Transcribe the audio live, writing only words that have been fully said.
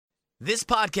This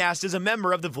podcast is a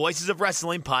member of the Voices of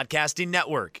Wrestling Podcasting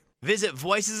Network. Visit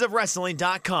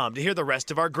voicesofwrestling.com to hear the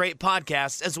rest of our great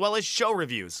podcasts, as well as show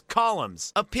reviews,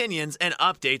 columns, opinions, and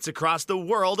updates across the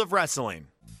world of wrestling.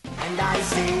 And I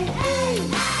say, hey,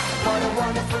 what a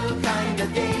wonderful kind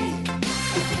of day.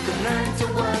 If you could learn to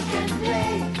work and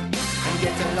play and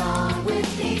get along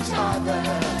with each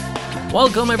other.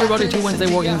 Welcome everybody to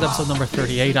Wednesday War Games episode number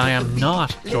 38. I am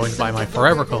not joined by my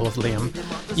forever co-host Liam.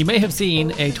 You may have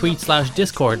seen a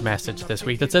tweet/Discord message this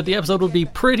week that said the episode would be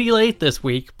pretty late this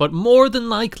week, but more than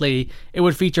likely it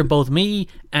would feature both me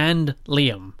and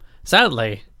Liam.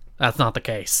 Sadly, that's not the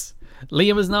case.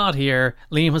 Liam is not here.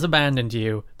 Liam has abandoned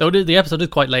you. Though the episode is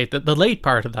quite late. The late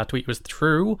part of that tweet was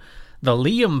true. The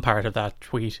Liam part of that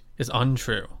tweet is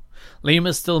untrue. Liam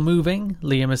is still moving.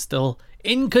 Liam is still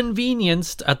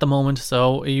inconvenienced at the moment,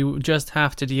 so you just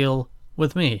have to deal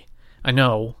with me. I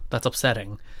know, that's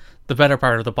upsetting. The better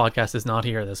part of the podcast is not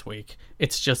here this week.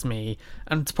 It's just me,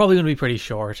 and it's probably going to be pretty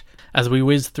short as we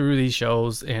whiz through these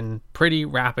shows in pretty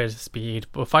rapid speed.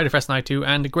 But Fyter Fest Night 2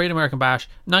 and Great American Bash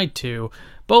Night 2,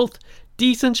 both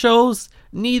decent shows,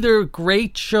 neither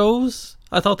great shows.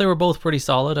 I thought they were both pretty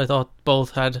solid. I thought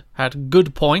both had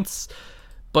good points,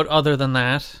 but other than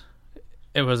that,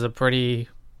 it was a pretty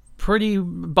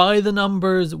by the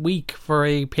numbers week for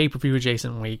a pay-per-view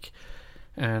adjacent week.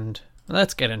 And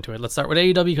let's get into it. Let's start with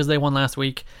AEW because they won last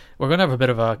week. We're going to have a bit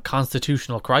of a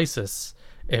constitutional crisis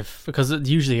because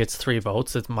usually it's 3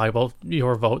 votes. It's my vote,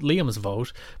 your vote, Liam's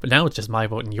vote, but now it's just my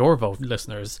vote and your vote,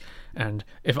 listeners. And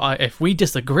if we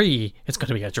disagree, it's going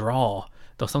to be a draw.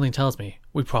 Though something tells me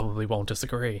we probably won't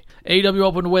disagree. AEW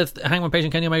opened with Hangman Page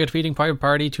and Kenny Omega defeating Private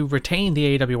Party to retain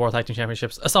the AEW World Tag Team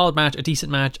Championships. A solid match, a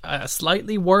decent match,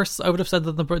 slightly worse, I would have said,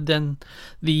 than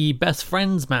the Best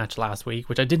Friends match last week,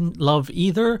 which I didn't love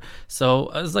either. So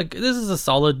I was like, this is a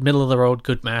solid, middle-of-the-road,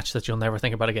 good match that you'll never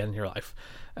think about again in your life.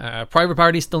 Private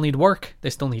Party still need work, they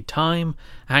still need time.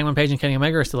 Hangman Page and Kenny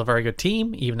Omega are still a very good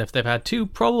team, even if they've had 2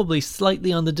 probably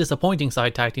slightly on the disappointing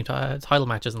side tag team title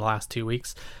matches in the last 2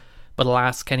 weeks. But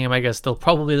alas, Kenny Omega is still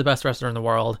probably the best wrestler in the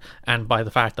world, and by the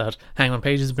fact that Hangman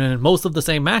Page has been in most of the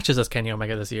same matches as Kenny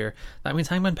Omega this year, that means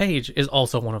Hangman Page is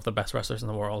also one of the best wrestlers in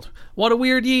the world. What a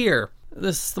weird year!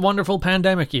 This wonderful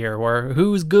pandemic year, where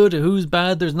who's good, who's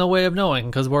bad, there's no way of knowing,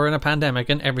 because we're in a pandemic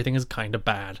and everything is kind of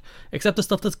bad. Except the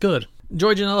stuff that's good.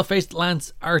 Joey Janela faced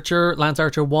Lance Archer. Lance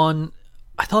Archer won.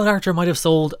 I thought Archer might have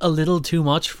sold a little too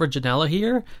much for Janela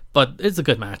here, but it's a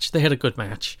good match. They had a good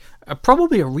match.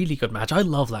 Probably a really good match. I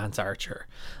love Lance Archer.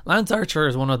 Lance Archer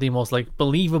is one of the most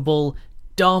believable,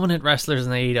 dominant wrestlers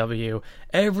in AEW.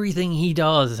 Everything he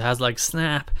does has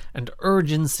snap and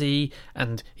urgency,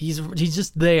 and he's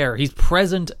just there. He's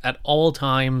present at all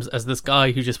times as this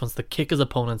guy who just wants to kick his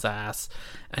opponent's ass,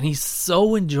 and he's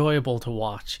so enjoyable to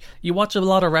watch. You watch a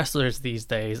lot of wrestlers these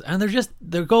days, and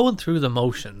they're going through the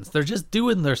motions. They're just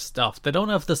doing their stuff. They don't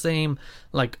have the same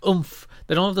oomph.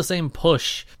 They don't have the same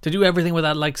push to do everything with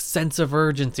that sense of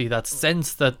urgency, that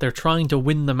sense that they're trying to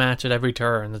win the match at every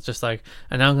turn. It's just and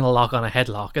now I'm going to lock on a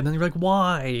headlock. And then you're like,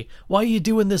 why? Why are you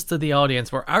doing this to the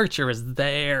audience where Archer is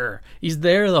there? He's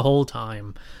there the whole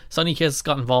time. Sonny Kiss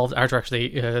got involved. Archer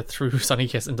actually threw Sonny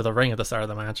Kiss into the ring at the start of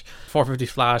the match. 450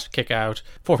 splash, kick out.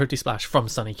 450 splash from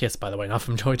Sonny Kiss, by the way, not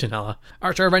from Joey Janela.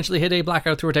 Archer eventually hit a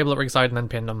blackout through a table at ringside and then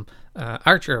pinned him.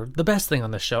 Archer, the best thing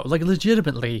on this show.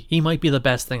 Legitimately, he might be the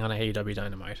best thing on AEW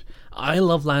Dynamite. I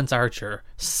love Lance Archer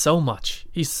so much.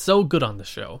 He's so good on the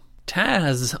show.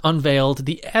 Taz unveiled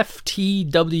the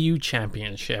FTW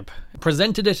Championship,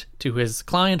 presented it to his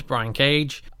client Brian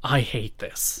Cage. I hate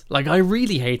this. I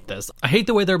really hate this. I hate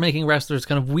the way they're making wrestlers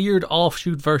kind of weird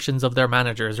offshoot versions of their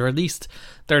managers, or at least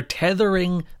they're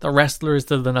tethering the wrestlers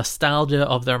to the nostalgia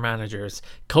of their managers.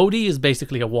 Cody is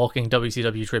basically a walking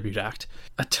WCW tribute act.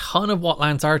 A ton of what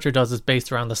Lance Archer does is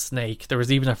based around the snake. There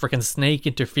was even a freaking snake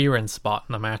interference spot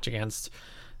in the match against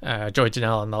Joey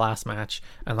Janela in the last match,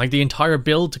 and the entire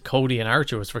build to Cody and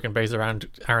Archer was freaking based around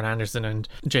Aaron Anderson and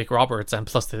Jake Roberts, and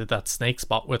plus they did that snake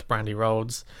spot with Brandy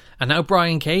Rhodes. And now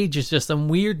Brian Cage is just some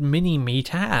weird mini-me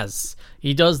Taz.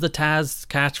 He does the Taz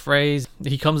catchphrase,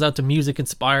 he comes out to music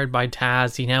inspired by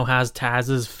Taz, he now has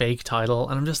Taz's fake title,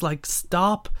 and I'm just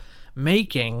stop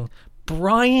making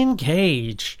Brian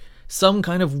Cage some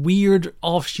kind of weird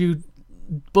offshoot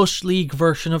Bush League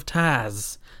version of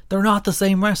Taz. They're not the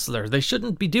same wrestler. They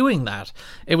shouldn't be doing that.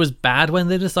 It was bad when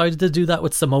they decided to do that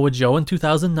with Samoa Joe in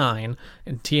 2009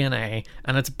 in TNA,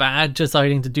 and it's bad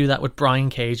deciding to do that with Brian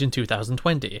Cage in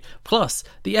 2020. Plus,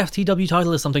 the FTW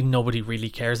title is something nobody really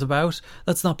cares about.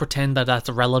 Let's not pretend that that's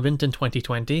relevant in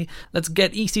 2020. Let's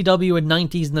get ECW and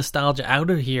 90s nostalgia out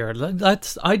of here.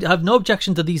 I have no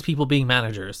objection to these people being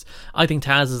managers. I think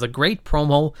Taz is a great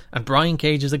promo, and Brian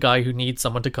Cage is a guy who needs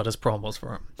someone to cut his promos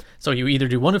for him. So you either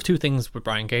do one of two things with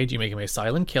Brian Cage, you make him a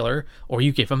silent killer, or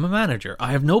you give him a manager.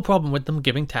 I have no problem with them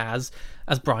giving Taz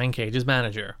as Brian Cage's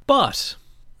manager. But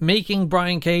making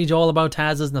Brian Cage all about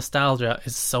Taz's nostalgia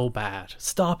is so bad.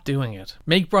 Stop doing it.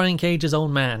 Make Brian Cage his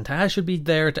own man. Taz should be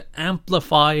there to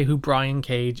amplify who Brian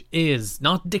Cage is,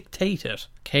 not dictate it.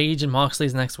 Cage and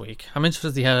Moxley's next week. I'm interested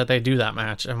to see how they do that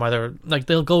match, and whether,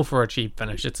 they'll go for a cheap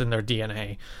finish. It's in their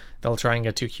DNA. They'll try and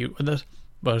get too cute with it.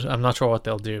 But I'm not sure what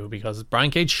they'll do, because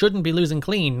Brian Cage shouldn't be losing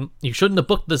clean. You shouldn't have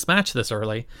booked this match this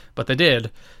early, but they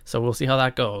did. So we'll see how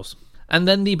that goes. And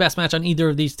then the best match on either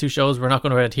of these two shows, we're not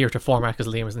going to adhere to format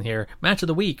because Liam isn't here. Match of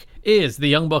the week is the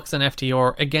Young Bucks and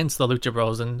FTR against the Lucha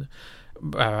Bros and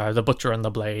the Butcher and the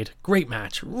Blade. Great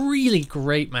match. Really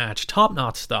great match.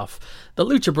 Top-notch stuff. The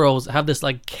Lucha Bros have this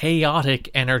chaotic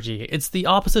energy. It's the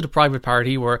opposite of Private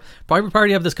Party, where Private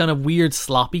Party have this kind of weird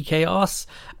sloppy chaos,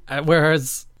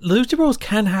 whereas Lucha Bros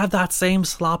can have that same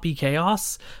sloppy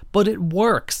chaos, but it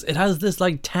works. It has this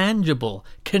tangible,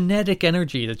 kinetic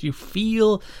energy that you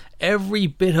feel every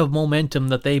bit of momentum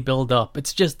that they build up.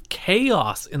 It's just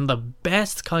chaos in the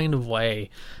best kind of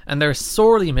way, and they're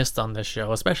sorely missed on this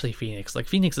show, especially Phoenix.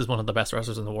 Phoenix is one of the best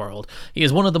wrestlers in the world. He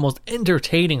is one of the most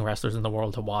entertaining wrestlers in the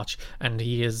world to watch, and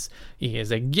he is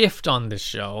a gift on this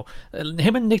show.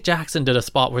 Him and Nick Jackson did a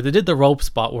spot where they did the rope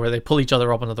spot where they pull each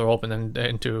other up into the rope, and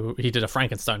then he did a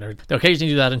Frankenstein, or they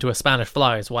occasionally do that into a Spanish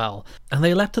Fly as well, and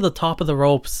they leapt to the top of the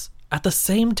ropes at the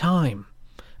same time,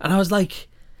 and I was like,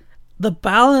 the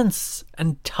balance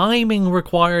and timing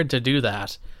required to do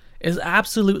that is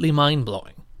absolutely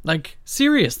mind-blowing.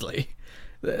 Seriously.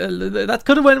 That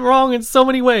could have went wrong in so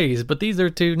many ways, but these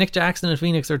are two, Nick Jackson and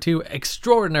Phoenix are two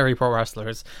extraordinary pro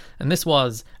wrestlers, and this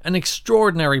was an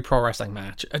extraordinary pro wrestling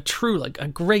match. A true, a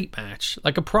great match.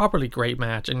 A properly great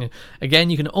match. And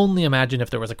again, you can only imagine if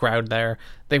there was a crowd there,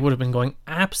 they would have been going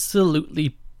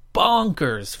absolutely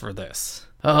bonkers for this.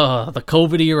 The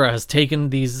COVID era has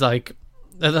taken these,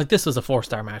 this was a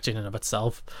 4-star match in and of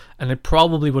itself, and it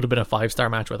probably would have been a 5-star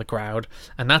match with a crowd,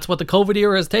 and that's what the COVID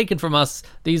era has taken from us,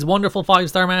 these wonderful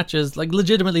 5-star matches.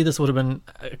 Legitimately, this would have been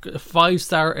a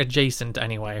 5-star adjacent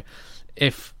anyway,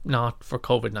 if not for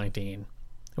COVID-19.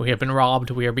 We have been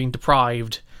robbed, we are being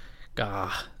deprived.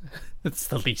 It's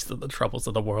the least of the troubles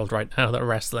of the world right now, that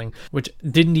wrestling, which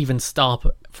didn't even stop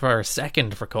for a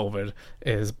second for COVID,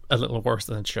 is a little worse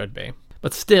than it should be.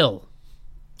 But still,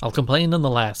 I'll complain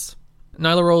nonetheless.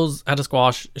 Nyla Rose had a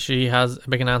squash. She has a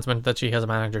big announcement that she has a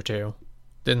manager too.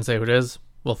 Didn't say who it is.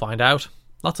 We'll find out.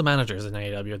 Lots of managers in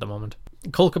AEW at the moment.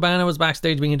 Colt Cabana was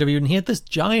backstage being interviewed, and he had this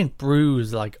giant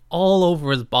bruise all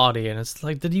over his body, and it's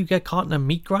did you get caught in a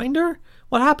meat grinder?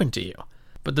 What happened to you?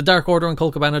 But the Dark Order and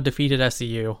Colt Cabana defeated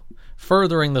SCU,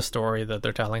 furthering the story that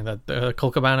they're telling, that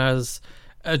Colt Cabana is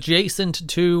adjacent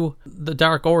to the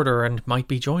Dark Order and might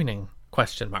be joining, ?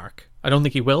 I don't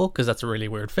think he will, because that's a really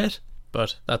weird fit.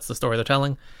 But that's the story they're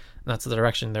telling. That's the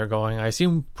direction they're going. I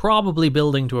assume probably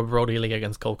building to a Brody Lee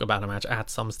against Colt Cabana match at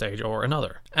some stage or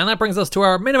another. And that brings us to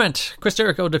our main event. Chris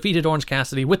Jericho defeated Orange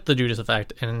Cassidy with the Judas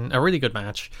Effect in a really good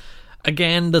match.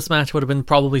 Again, this match would have been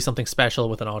probably something special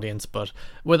with an audience, but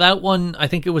without one, I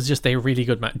think it was just a really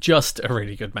good match. Just a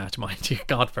really good match, mind you.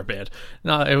 God forbid.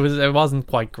 No, it wasn't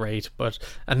quite great,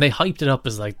 and they hyped it up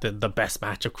as the best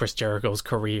match of Chris Jericho's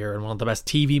career and one of the best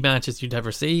TV matches you'd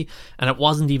ever see, and it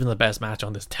wasn't even the best match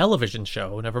on this television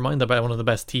show. Never mind one of the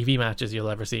best TV matches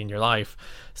you'll ever see in your life.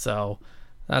 So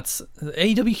that's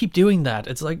AEW keep doing that.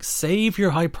 It's save your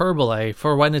hyperbole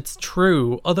for when it's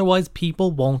true, otherwise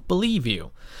people won't believe you.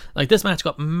 This match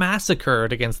got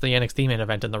massacred against the NXT main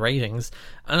event in the ratings,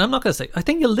 and I'm not going to say, I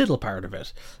think a little part of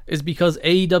it is because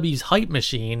AEW's hype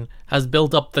machine has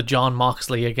built up the Jon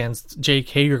Moxley against Jake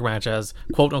Hager match as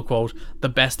quote unquote the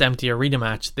best empty arena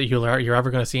match that you're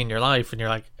ever going to see in your life, and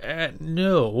you're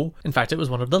no. In fact, it was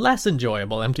one of the less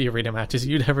enjoyable empty arena matches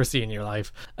you'd ever see in your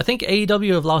life. I think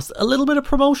AEW have lost a little bit of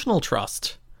promotional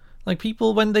trust.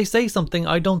 People, when they say something,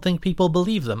 I don't think people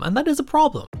believe them, and that is a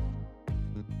problem.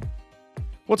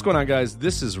 What's going on, guys?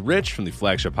 This is Rich from the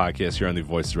flagship podcast here on the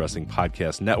Voices of Wrestling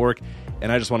Podcast Network,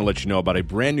 and I just want to let you know about a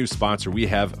brand new sponsor we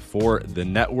have for the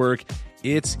network.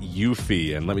 It's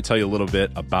Eufy, and let me tell you a little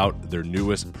bit about their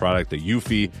newest product, the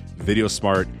Eufy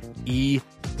VideoSmart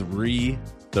E3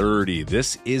 330.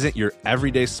 This isn't your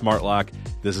everyday smart lock.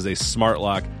 This is a smart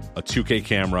lock, a 2K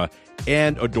camera,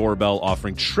 and a doorbell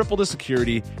offering triple the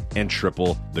security and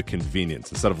triple the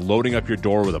convenience. Instead of loading up your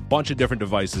door with a bunch of different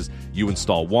devices, you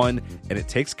install one, and it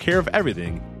takes care of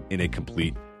everything in a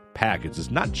complete package. It's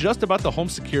not just about the home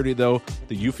security, though.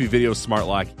 The Eufy Video Smart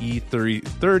Lock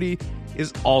E330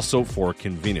 is also for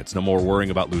convenience. No more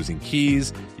worrying about losing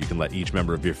keys. You can let each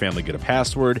member of your family get a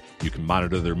password. You can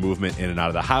monitor their movement in and out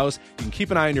of the house. You can keep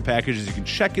an eye on your packages. You can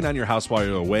check in on your house while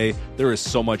you're away. There is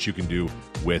so much you can do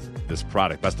with this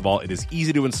product. Best of all, it is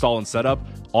easy to install and set up.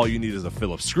 All you need is a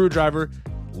Phillips screwdriver.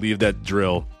 Leave that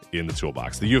drill in the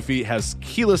toolbox. The Eufy has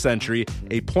keyless entry,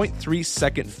 a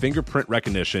 0.3-second fingerprint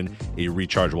recognition, a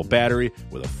rechargeable battery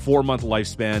with a 4-month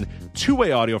lifespan,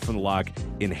 two-way audio from the lock,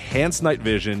 enhanced night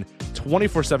vision,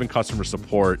 24/7 customer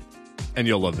support, and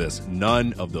you'll love this,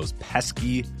 none of those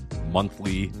pesky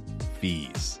monthly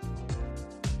fees.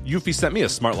 Eufy sent me a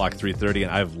Smart Lock 330,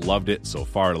 and I've loved it so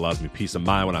far. It allows me peace of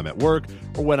mind when I'm at work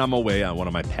or when I'm away on one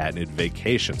of my patented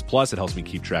vacations. Plus, it helps me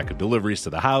keep track of deliveries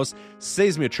to the house,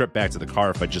 saves me a trip back to the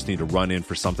car if I just need to run in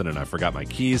for something and I forgot my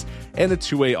keys, and the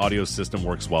two-way audio system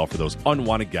works well for those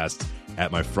unwanted guests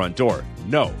at my front door.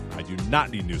 No, I do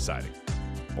not need new siding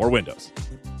or windows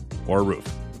or a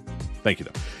roof. Thank you,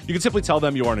 though. You can simply tell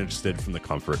them you aren't interested from the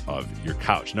comfort of your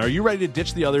couch. Now, are you ready to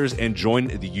ditch the others and join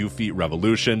the Eufy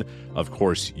revolution? Of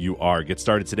course you are. Get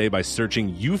started today by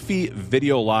searching Eufy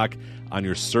Video Lock on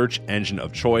your search engine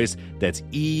of choice. That's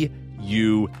EUFY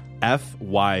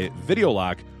Video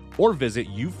Lock, or visit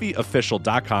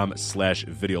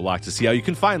eufyofficial.com/video lock to see how you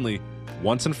can finally,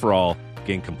 once and for all,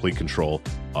 gain complete control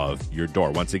of your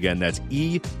door. Once again, that's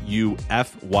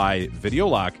EUFY Video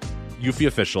Lock,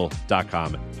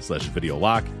 eufyofficial.com/video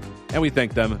lock. And we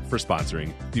thank them for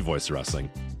sponsoring the Voice of Wrestling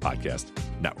Podcast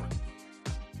Network.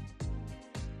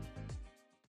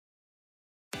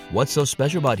 What's so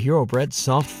special about Hero Bread's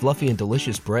soft, fluffy, and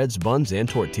delicious breads, buns, and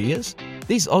tortillas?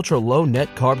 These ultra-low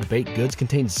net-carb baked goods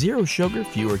contain zero sugar,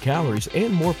 fewer calories,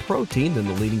 and more protein than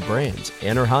the leading brands,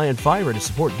 and are high in fiber to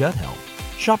support gut health.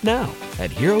 Shop now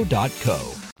at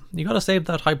hero.co. You gotta save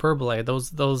that hyperbole,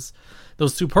 those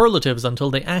superlatives,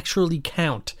 until they actually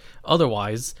count.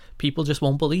 Otherwise, people just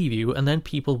won't believe you, and then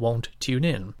people won't tune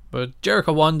in. But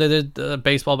Jericho won. They did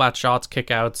baseball bat shots,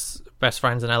 kickouts. Best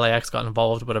friends in LAX got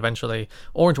involved, but eventually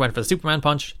Orange went for the Superman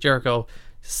punch. Jericho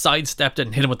sidestepped it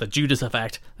and hit him with the Judas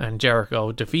effect, and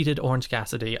Jericho defeated Orange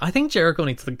Cassidy. I think Jericho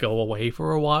needs to go away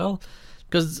for a while,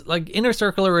 because like Inner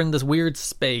Circle are in this weird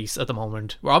space at the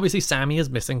moment, where obviously Sammy is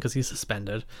missing because he's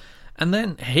suspended, and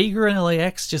then Hager and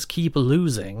LAX just keep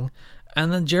losing,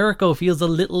 and then Jericho feels a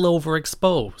little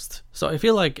overexposed. So I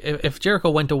feel like if Jericho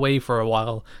went away for a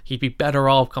while, he'd be better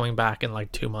off coming back in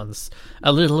like 2 months,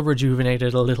 a little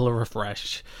rejuvenated, a little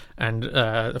refreshed, and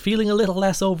feeling a little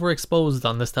less overexposed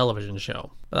on this television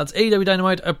show. But that's AEW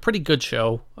Dynamite, a pretty good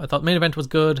show. I thought main event was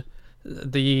good,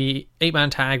 the 8-man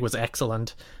tag was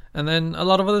excellent, and then a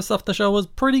lot of other stuff the show was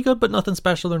pretty good, but nothing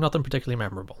special or nothing particularly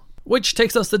memorable. Which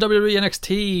takes us to WWE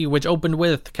NXT, which opened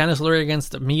with Candice LeRae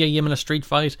against Mia Yim in a street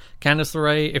fight. Candice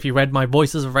LeRae, if you read my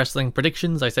Voices of Wrestling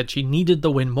predictions, I said she needed the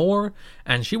win more,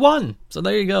 and she won. So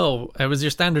there you go. It was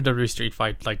your standard WWE street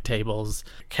fight, like tables,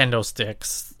 kendo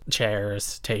sticks,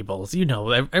 chairs, tables, you know,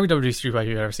 every WWE street fight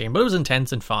you've ever seen. But it was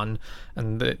intense and fun,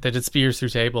 and they did spears through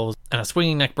tables, and a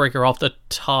swinging neck breaker off the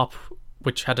top,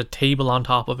 which had a table on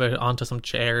top of it, onto some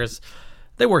chairs.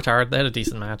 They worked hard. They had a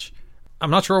decent match. I'm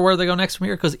not sure where they go next from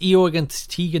here, because Io against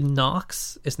Tegan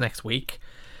Nox is next week.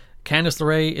 Candice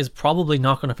LeRae is probably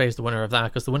not going to face the winner of that,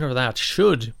 because the winner of that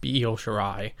should be Io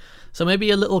Shirai. So maybe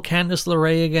a little Candice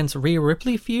LeRae against Rhea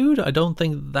Ripley feud. I don't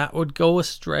think that would go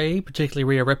astray, particularly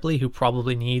Rhea Ripley, who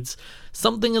probably needs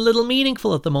something a little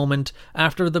meaningful at the moment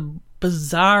after the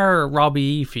bizarre Robbie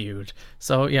E feud.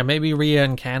 So yeah, maybe Rhea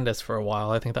and Candice for a while.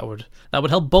 I think that would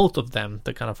help both of them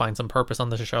to kind of find some purpose on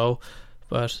the show.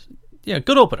 But yeah,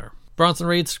 good opener. Bronson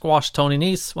Reed squashed Tony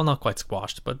Nese. Well, not quite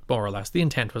squashed, but more or less. The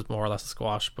intent was more or less a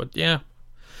squash, but yeah.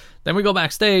 Then we go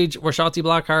backstage where Shotzi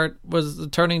Blackheart was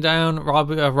turning down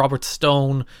Robert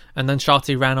Stone, and then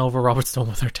Shotzi ran over Robert Stone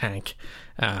with her tank.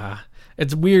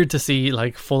 It's weird to see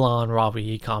like full-on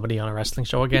Robbie E comedy on a wrestling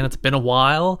show again. It's been a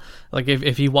while. Like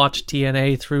if you watch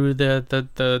TNA through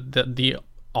the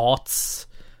aughts,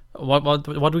 what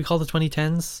do we call the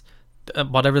 2010s?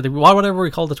 Whatever we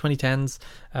call the 2010s,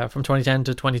 from 2010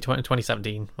 to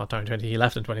 2017, not 2020, he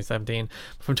left in 2017.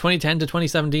 From 2010 to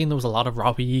 2017, there was a lot of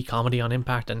Robbie E comedy on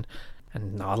Impact, and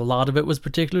not a lot of it was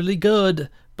particularly good,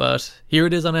 but here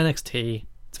it is on NXT.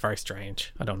 It's very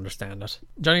strange. I don't understand it.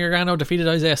 Johnny Gargano defeated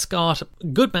Isaiah Scott.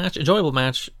 Good match, enjoyable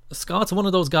match. Scott's one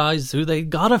of those guys who they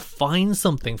gotta find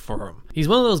something for him. He's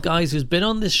one of those guys who's been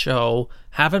on this show,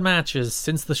 having matches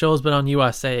since the show's been on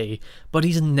USA, but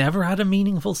he's never had a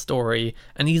meaningful story,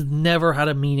 and he's never had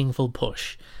a meaningful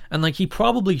push. And like, he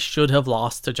probably should have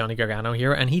lost to Johnny Gargano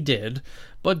here, and he did.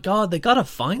 But God, they gotta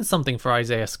find something for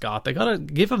Isaiah Scott. They gotta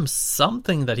give him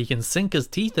something that he can sink his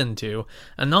teeth into,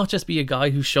 and not just be a guy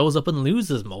who shows up and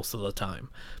loses most of the time.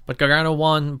 But Gargano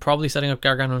won, probably setting up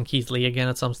Gargano and Keith Lee again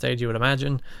at some stage, you would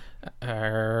imagine.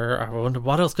 I wonder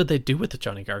what else could they do with the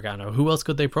Johnny Gargano? Who else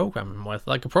could they program him with?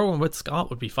 Like, a program with Scott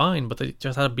would be fine, but they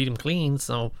just had to beat him clean,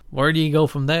 so where do you go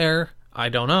from there? I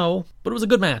don't know, but it was a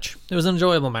good match. It was an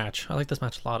enjoyable match. I like this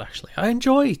match a lot, actually. I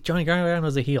enjoy Johnny Gargano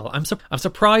as a heel. I'm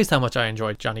surprised how much I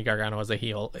enjoyed Johnny Gargano as a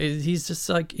heel. He's just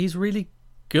like, he's really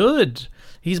good.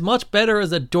 He's much better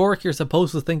as a dork you're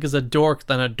supposed to think is a dork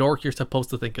than a dork you're supposed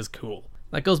to think is cool.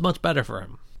 That goes much better for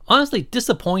him. Honestly,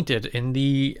 disappointed in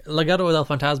the Legado del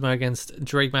Fantasma against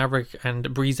Drake Maverick and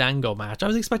Breezango match. I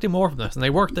was expecting more from this, and they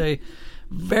worked a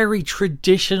very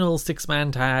traditional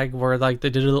 6-man tag where like they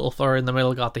did a little flurry in the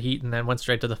middle, got the heat, and then went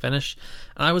straight to the finish.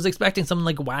 And I was expecting some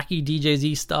like wacky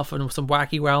DJZ stuff and some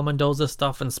wacky Raul Mendoza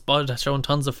stuff, and Spud showing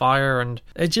tons of fire, and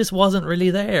it just wasn't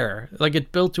really there. Like,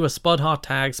 it built to a Spud hot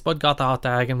tag. Spud got the hot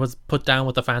tag and was put down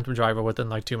with the Phantom Driver within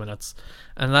like 2 minutes,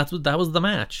 and that was the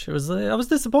match. I was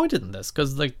disappointed in this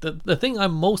because like the thing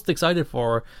I'm most excited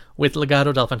for with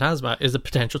Legado del Fantasma is a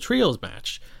potential trios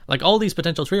match. Like, all these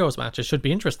potential trios matches should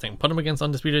be interesting. Put them against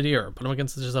Undisputed Era, put them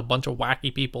against just a bunch of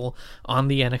wacky people on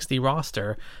the NXT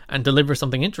roster, and deliver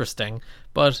something interesting.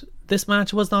 But this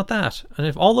match was not that. And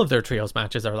if all of their trios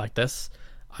matches are like this,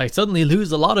 I suddenly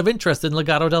lose a lot of interest in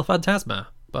Legado del Fantasma.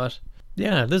 But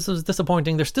yeah, this was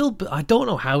disappointing. I don't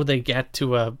know how they get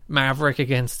to a Maverick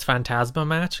against Phantasma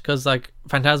match, because like,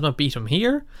 Phantasma beat him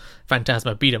here,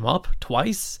 Phantasma beat him up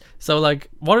twice, so like,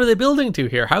 what are they building to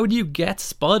here? How do you get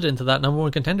Spud into that number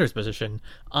one contenders position?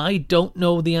 I don't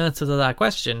know the answer to that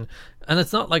question, and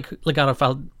it's not like Legado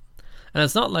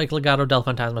del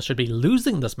Fantasma should be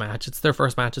losing this match. It's their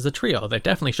first match as a trio. They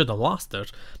definitely shouldn't have lost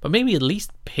it, but maybe at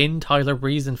least pin Tyler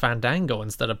Breeze and Fandango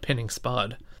instead of pinning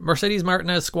Spud. Mercedes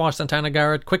Martinez squashed Santana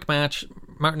Garrett. Quick match.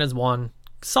 Martinez won.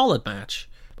 Solid match,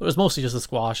 but it was mostly just a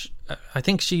squash. I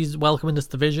think she's welcome in this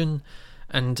division,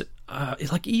 and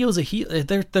like, Io's a heel.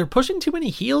 They're pushing too many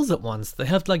heels at once. They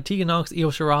have like Tegan Nox, Io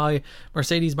Shirai,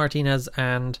 Mercedes Martinez,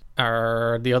 and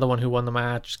the other one who won the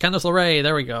match, Candice LeRae.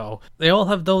 There we go. They all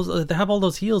have those. They have all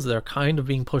those heels that are kind of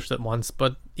being pushed at once.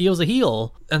 But Io's a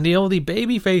heel, and the only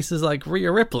baby face is like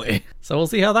Rhea Ripley. So we'll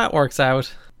see how that works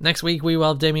out. Next week we will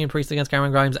have Damian Priest against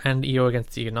Cameron Grimes and Io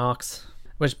against Tegan Nox.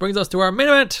 Which brings us to our main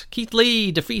event. Keith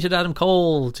Lee defeated Adam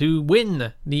Cole to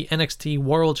win the NXT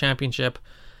World Championship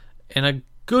in a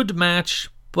good match,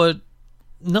 but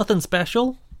nothing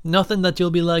special. Nothing that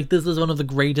you'll be like, this is one of the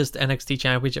greatest NXT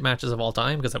Championship matches of all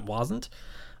time, because it wasn't.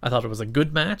 I thought it was a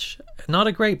good match, not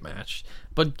a great match.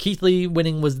 But Keith Lee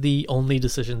winning was the only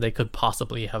decision they could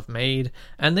possibly have made,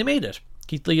 and they made it.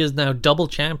 Keith Lee is now double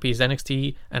champ. He's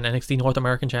NXT and NXT North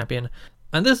American champion.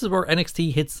 And this is where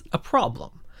NXT hits a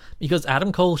problem, because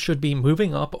Adam Cole should be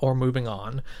moving up or moving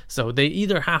on. So they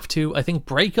either have to, I think,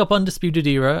 break up Undisputed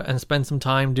Era and spend some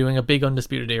time doing a big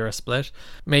Undisputed Era split,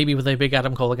 maybe with a big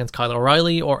Adam Cole against Kyle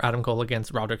O'Reilly or Adam Cole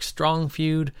against Roderick Strong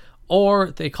feud,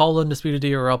 or they call Undisputed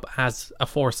Era up as a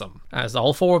foursome, as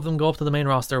all four of them go up to the main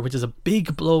roster, which is a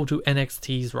big blow to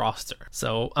NXT's roster.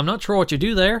 So I'm not sure what you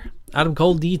do there. Adam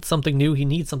Cole needs something new. He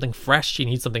needs something fresh. He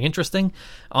needs something interesting.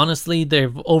 Honestly,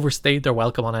 they've overstayed their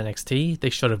welcome on NXT. They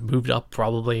should have moved up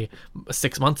probably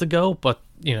 6 months ago, but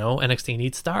you know, NXT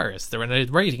needs stars. They're in a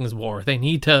ratings war. They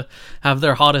need to have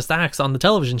their hottest acts on the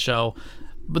television show.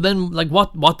 But then, like,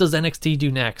 what does NXT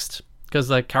do next? Because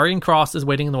like, Karrion Kross is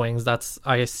waiting in the wings. That's,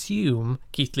 I assume,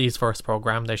 Keith Lee's first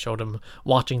program. They showed him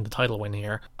watching the title win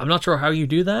here. I'm not sure how you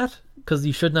do that, because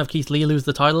you shouldn't have Keith Lee lose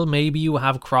the title. Maybe you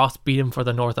have Kross beat him for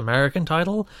the North American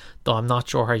title, though I'm not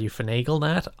sure how you finagle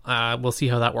that. We'll see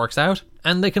how that works out.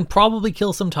 And they can probably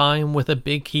kill some time with a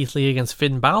big Keith Lee against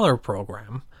Finn Balor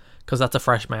program, because that's a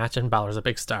fresh match and Balor's a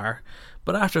big star.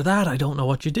 But after that, I don't know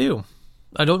what you do.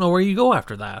 I don't know where you go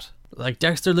after that. Like,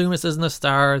 Dexter Lumis isn't a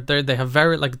star. They have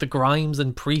very, like, the Grimes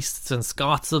and Priests and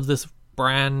Scotts of this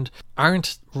brand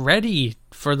aren't ready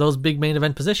for those big main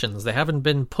event positions. They haven't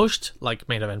been pushed like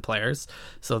main event players,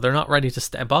 so they're not ready to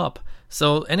step up.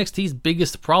 So NXT's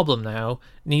biggest problem now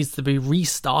needs to be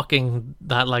restocking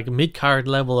that like mid-card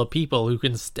level of people who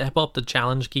can step up to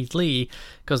challenge Keith Lee,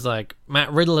 because like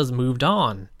Matt Riddle has moved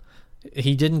on.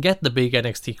 He didn't get the big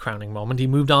NXT crowning moment. He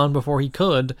moved on before he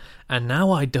could, and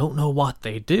now I don't know what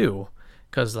they do.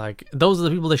 Because, like, those are the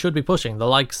people they should be pushing. The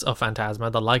likes of Phantasma,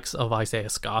 the likes of Isaiah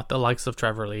Scott, the likes of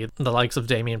Trevor Lee, the likes of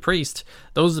Damian Priest.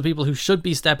 Those are the people who should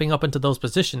be stepping up into those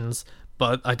positions,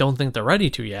 but I don't think they're ready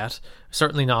to yet.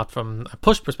 Certainly not from a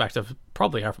push perspective,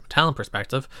 probably are from a talent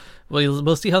perspective.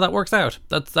 We'll see how that works out.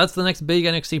 That's the next big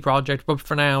NXT project, but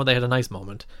for now, they had a nice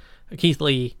moment. Keith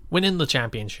Lee winning the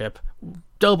championship,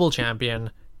 double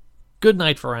champion. Good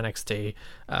night for NXT.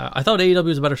 I thought AEW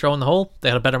was a better show on the whole. They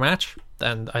had a better match,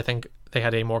 and I think they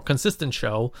had a more consistent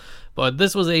show, but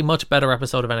this was a much better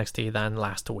episode of NXT than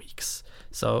last week's.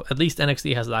 So at least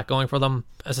NXT has that going for them.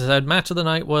 As I said, match of the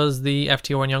night was the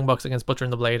FTO and Young Bucks against Butcher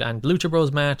and the Blade and Lucha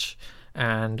Bros match,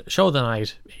 and show of the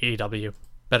night, AEW.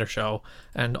 Better show.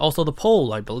 And also the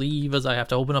poll, I believe, as I have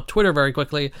to open up Twitter very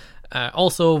quickly,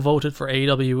 also voted for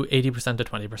AEW 80% to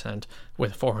 20%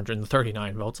 with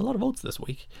 439 votes. A lot of votes this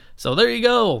week. So there you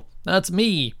go. That's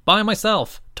me, by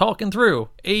myself, talking through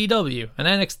AEW and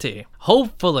NXT.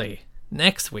 Hopefully,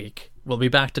 next week, we'll be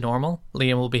back to normal.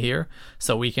 Liam will be here,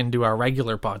 so we can do our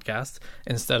regular podcast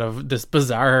instead of this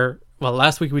bizarre... Well,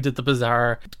 last week we did the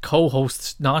bizarre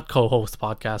not co-host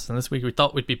podcast, and this week we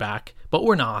thought we'd be back, but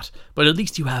we're not. But at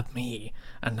least you have me,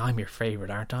 and I'm your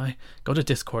favourite, aren't I? Go to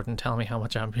Discord and tell me how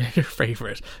much I'm your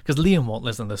favourite, because Liam won't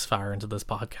listen this far into this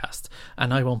podcast,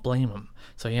 and I won't blame him.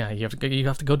 So yeah, you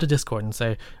have to go to Discord and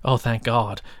say, oh, thank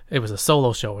God, it was a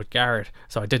solo show with Garrett,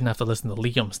 so I didn't have to listen to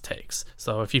Liam's takes.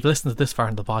 So if you've listened to this far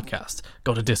in the podcast,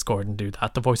 go to Discord and do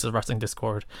that. The Voices of Wrestling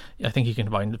Discord. I think you can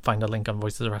find a link on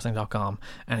voicesofwrestling.com.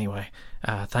 Anyway,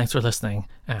 thanks for listening,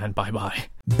 and bye-bye.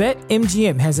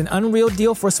 BetMGM has an unreal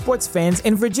deal for sports fans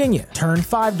in Virginia. Turn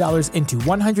 $5 into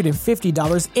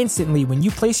 $150 instantly when you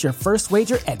place your first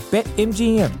wager at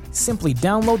BetMGM. Simply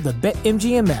download the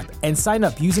BetMGM app and sign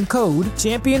up using code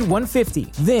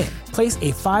Champion150. Then, place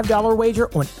a $5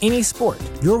 wager on any sport.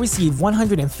 You'll receive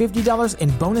 $150 in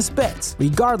bonus bets,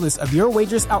 regardless of your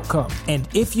wager's outcome. And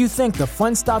if you think the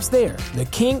fun stops there, the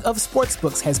king of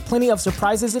sportsbooks has plenty of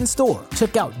surprises in store.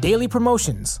 Check out daily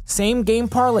promotions, same-game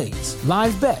parlays,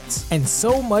 live bets, and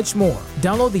so much more.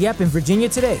 Download the app in Virginia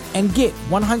today and get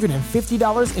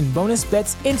 $150 in bonus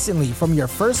bets instantly from your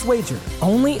first wager.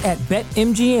 Only at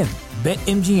BetMGM.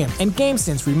 BetMGM and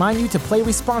GameSense remind you to play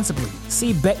responsibly.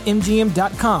 See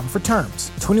BetMGM.com for terms.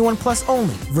 21 plus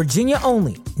only. Virginia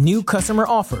only. New customer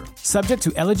offer. Subject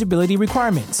to eligibility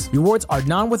requirements. Rewards are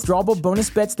non-withdrawable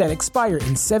bonus bets that expire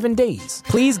in 7 days.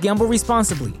 Please gamble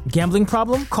responsibly. Gambling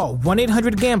problem? Call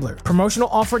 1-800-GAMBLER. Promotional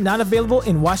offer not available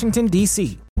in Washington,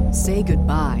 D.C. Say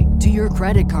goodbye to your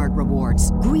credit card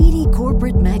rewards. Greedy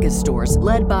corporate mega stores,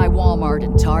 led by Walmart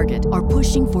and Target, are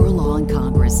pushing for a law in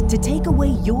Congress to take away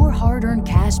your hard-earned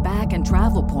cash back and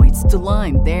travel points to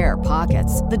line their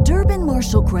pockets. The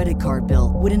Durbin-Marshall credit card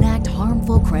bill would enact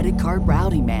harmful credit card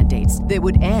routing mandates that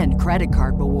would end credit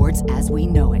card rewards as we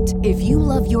know it. If you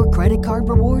love your credit card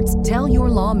rewards, tell your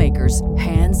lawmakers,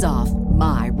 hands off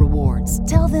my rewards.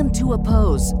 Tell them to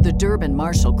oppose the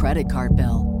Durbin-Marshall credit card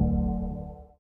bill.